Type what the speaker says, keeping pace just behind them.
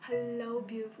Hello,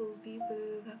 beautiful people.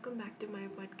 Welcome back to my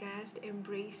podcast,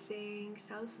 Embracing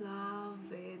Self Love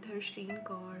with Harshleen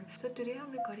Kaur. So, today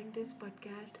I'm recording this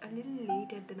podcast a little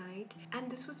late at the night, and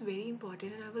this was very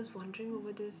important. And I was wondering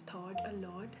over this thought a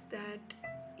lot that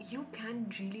you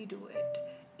can really do it.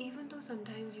 Even though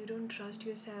sometimes you don't trust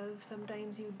yourself,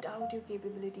 sometimes you doubt your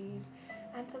capabilities,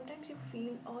 and sometimes you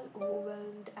feel all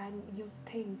overwhelmed and you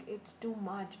think it's too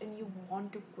much and you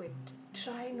want to quit.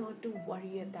 Try not to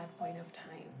worry at that point of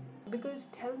time. Because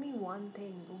tell me one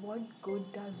thing, what good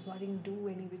does worrying do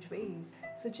any which ways?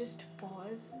 So just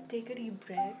pause, take a deep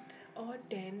breath, or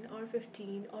 10 or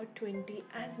 15 or 20,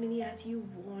 as many as you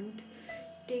want.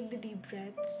 Take the deep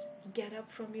breaths, get up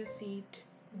from your seat,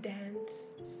 dance,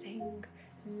 sing,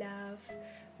 laugh,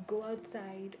 go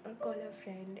outside or call a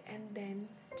friend, and then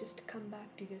just come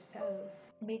back to yourself.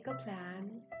 Make a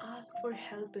plan, ask for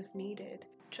help if needed.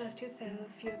 Trust yourself,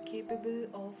 you're capable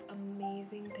of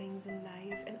amazing things in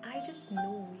life, and I just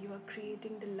know you are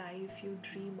creating the life you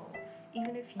dream of.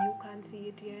 Even if you can't see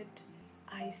it yet,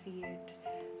 I see it.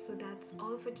 So that's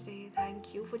all for today.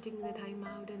 Thank you for taking the time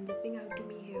out and listening out to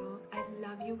me here. I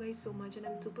love you guys so much, and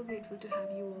I'm super grateful to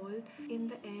have you all. In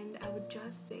the end, I would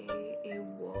just say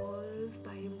evolve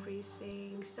by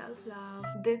embracing self love.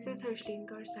 This is Harshleen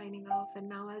Kaur signing off, and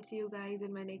now I'll see you guys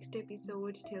in my next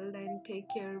episode. Till then, take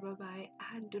care, bye bye,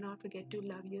 and do not forget to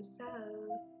love yourself.